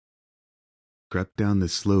crept down the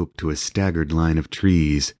slope to a staggered line of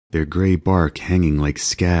trees, their gray bark hanging like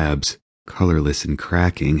scabs, colorless and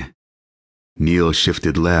cracking. Neil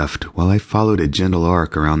shifted left while I followed a gentle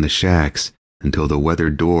arc around the shacks until the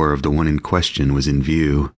weathered door of the one in question was in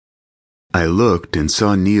view. I looked and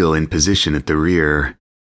saw Neil in position at the rear.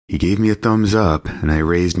 He gave me a thumbs up and I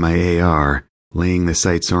raised my AR, laying the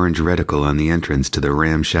sight's orange reticle on the entrance to the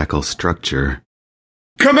ramshackle structure.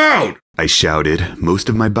 "Come out!" I shouted, most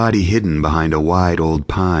of my body hidden behind a wide old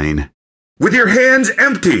pine. "With your hands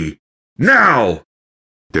empty! Now!"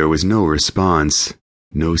 There was no response,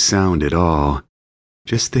 no sound at all.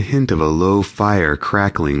 Just the hint of a low fire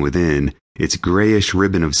crackling within, its grayish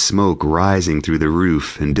ribbon of smoke rising through the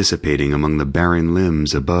roof and dissipating among the barren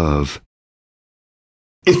limbs above.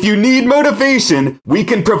 "If you need motivation, we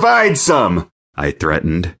can provide some," I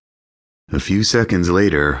threatened. A few seconds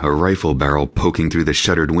later, a rifle barrel poking through the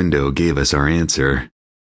shuttered window gave us our answer.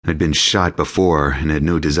 I'd been shot before and had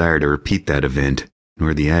no desire to repeat that event,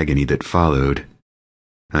 nor the agony that followed.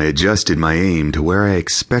 I adjusted my aim to where I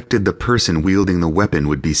expected the person wielding the weapon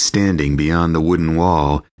would be standing beyond the wooden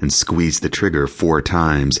wall and squeezed the trigger 4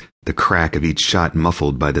 times, the crack of each shot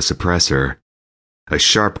muffled by the suppressor. A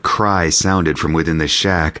sharp cry sounded from within the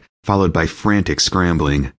shack, followed by frantic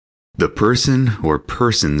scrambling. The person or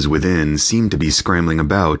persons within seemed to be scrambling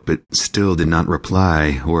about, but still did not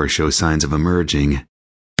reply or show signs of emerging.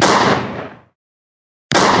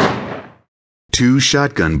 2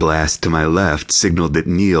 shotgun blasts to my left signaled that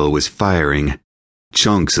Neil was firing.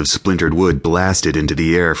 Chunks of splintered wood blasted into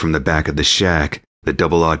the air from the back of the shack, the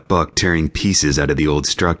double-aught buck tearing pieces out of the old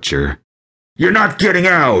structure. "You're not getting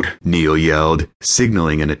out!" Neil yelled,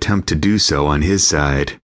 signaling an attempt to do so on his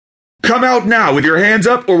side. "Come out now with your hands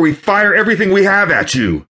up or we fire everything we have at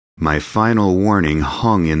you!" My final warning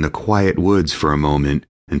hung in the quiet woods for a moment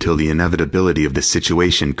until the inevitability of the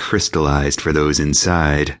situation crystallized for those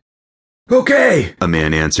inside. "Okay," a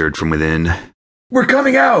man answered from within. "We're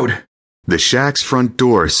coming out!" The shack's front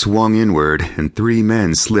door swung inward and 3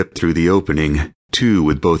 men slipped through the opening, 2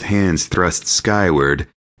 with both hands thrust skyward,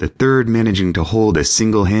 the third managing to hold a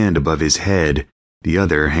single hand above his head, the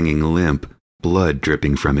other hanging limp, blood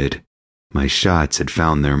dripping from it. My shots had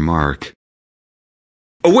found their mark.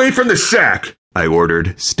 "Away from the shack!" I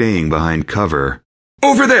ordered, staying behind cover.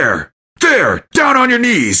 "Over there! There! Down on your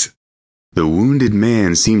knees!" The wounded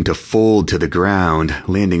man seemed to fold to the ground,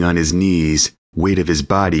 landing on his knees, weight of his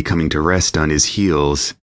body coming to rest on his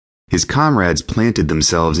heels. His comrades planted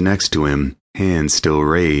themselves next to him, hands still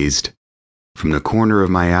raised. From the corner of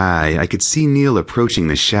my eye, I could see Neil approaching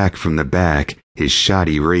the shack from the back, his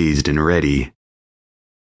shotty raised and ready.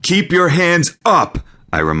 "Keep your hands up!"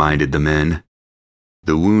 I reminded the men.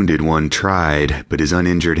 The wounded one tried, but his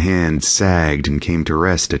uninjured hand sagged and came to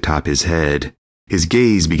rest atop his head. His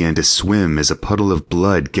gaze began to swim as a puddle of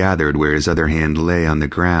blood gathered where his other hand lay on the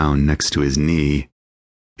ground next to his knee.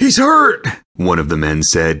 "He's hurt," one of the men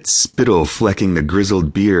said, spittle flecking the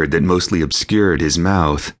grizzled beard that mostly obscured his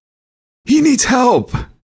mouth. "He needs help."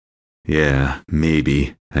 "Yeah,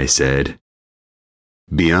 maybe," I said.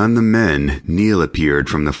 Beyond the men, Neil appeared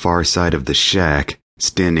from the far side of the shack,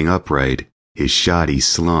 standing upright, his shotty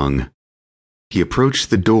slung. He approached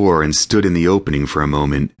the door and stood in the opening for a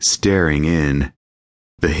moment, staring in.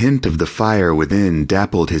 The hint of the fire within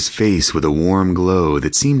dappled his face with a warm glow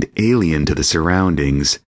that seemed alien to the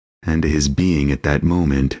surroundings and to his being at that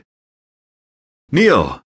moment.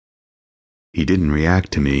 "Neil!" He didn't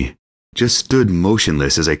react to me, just stood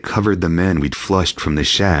motionless as I covered the men we'd flushed from the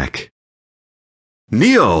shack.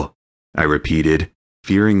 "Neil!" I repeated,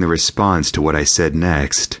 fearing the response to what I said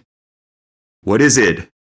next. "What is it?"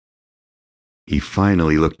 He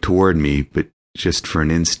finally looked toward me, but just for an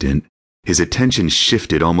instant. His attention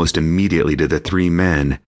shifted almost immediately to the 3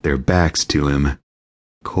 men, their backs to him.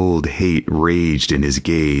 Cold hate raged in his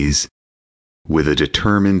gaze. With a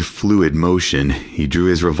determined, fluid motion, he drew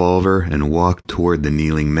his revolver and walked toward the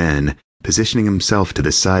kneeling men, positioning himself to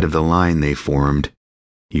the side of the line they formed.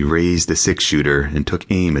 He raised the 6-shooter and took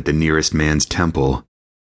aim at the nearest man's temple.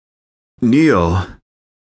 "Neil!"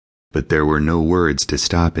 But there were no words to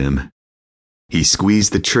stop him. He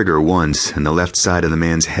squeezed the trigger once, and the left side of the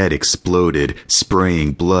man's head exploded,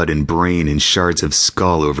 spraying blood and brain and shards of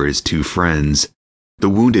skull over his 2 friends. The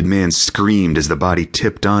wounded man screamed as the body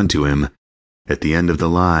tipped onto him. At the end of the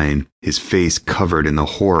line, his face covered in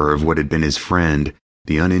the horror of what had been his friend,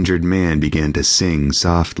 the uninjured man began to sing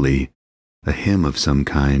softly. A hymn of some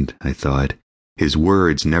kind, I thought, his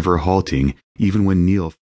words never halting, even when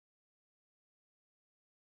Neil